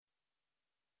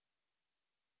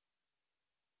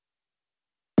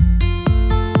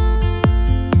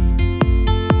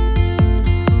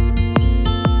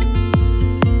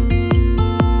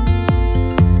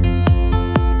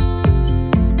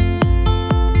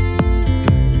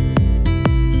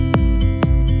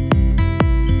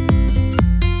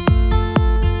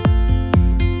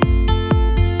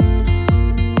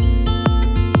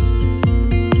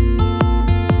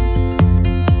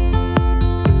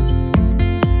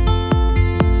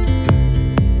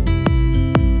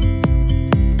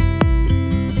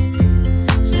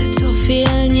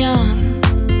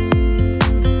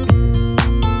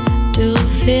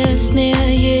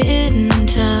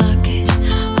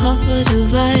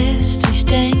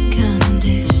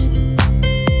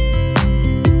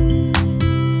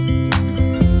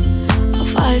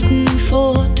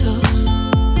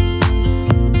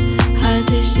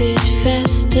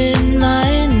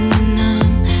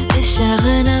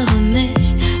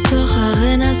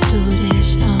erinnerst du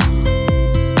dich auch?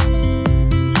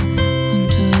 Und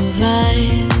du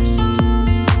weißt,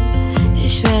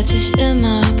 ich werd dich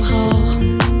immer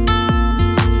brauchen.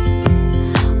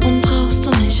 Und brauchst du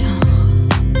mich auch?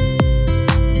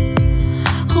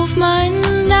 Ruf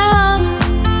meinen Namen,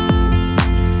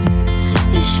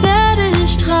 ich werde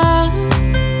dich tragen.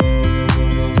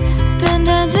 Bin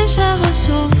dein sicheres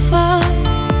Ufer.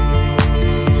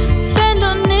 Wenn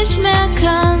du nicht mehr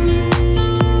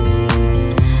kannst,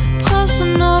 brauchst du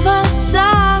nur was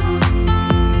sagen.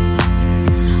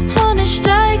 Und ich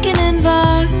steig in den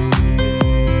Wagen,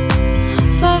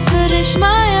 fahr für dich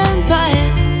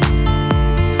meilenweit,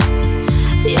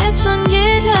 jetzt und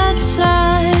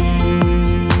jederzeit.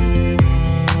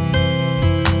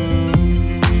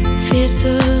 Viel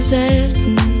zu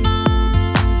selten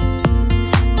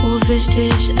ruf ich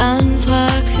dich an,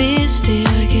 frag, wie es dir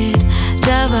geht.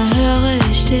 Dabei höre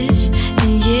ich dich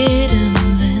in jedem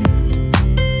Wind.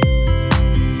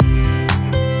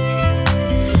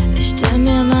 Ich stell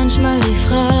mir manchmal die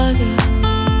Frage,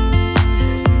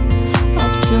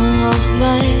 ob du noch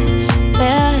weißt,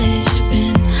 wer ich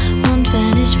bin. Und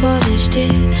wenn ich vor dir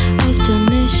steh, ob du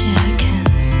mich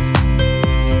erkennst.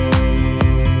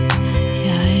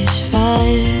 Ja, ich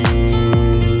weiß,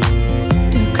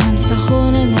 du kannst doch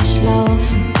ohne mich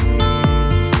laufen.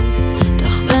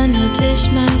 Doch wenn du dich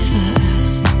mal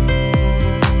verirrst,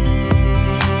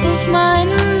 ruf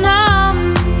meinen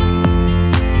Namen,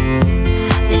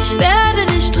 ich werde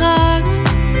dich tragen.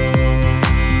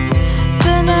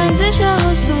 Bin ein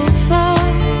sicheres Ufer.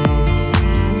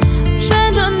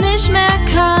 Wenn du nicht mehr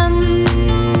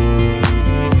kannst,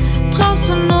 brauchst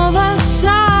du nur was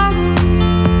sagen.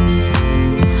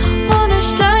 Und ich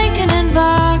steig in den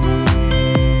Wagen,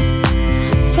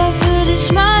 fahr für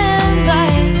dich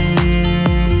meilenweit,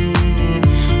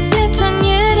 jetzt und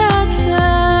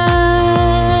jederzeit.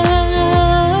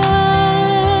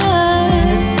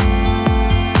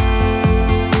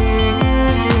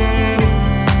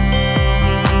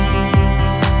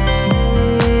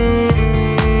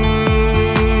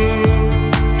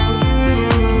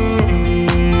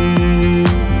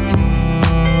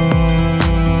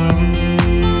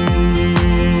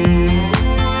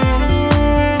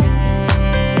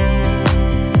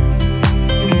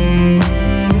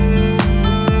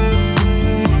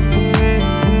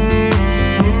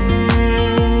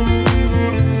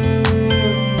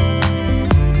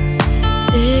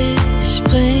 Ich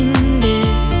bring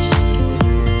dich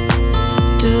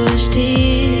durch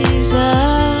diese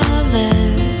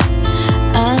Welt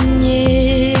an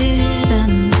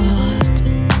jeden Ort.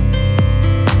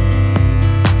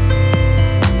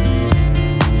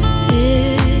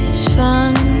 Ich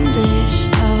fang dich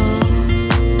auf,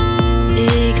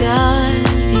 egal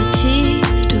wie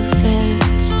tief du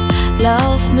fällst,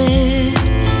 lauf mit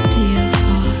dir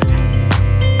fort.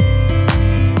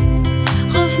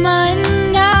 Ruf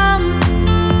meinen Namen,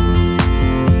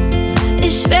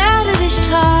 ich werde dich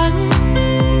tragen.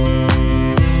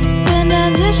 Bin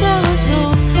dein sicherer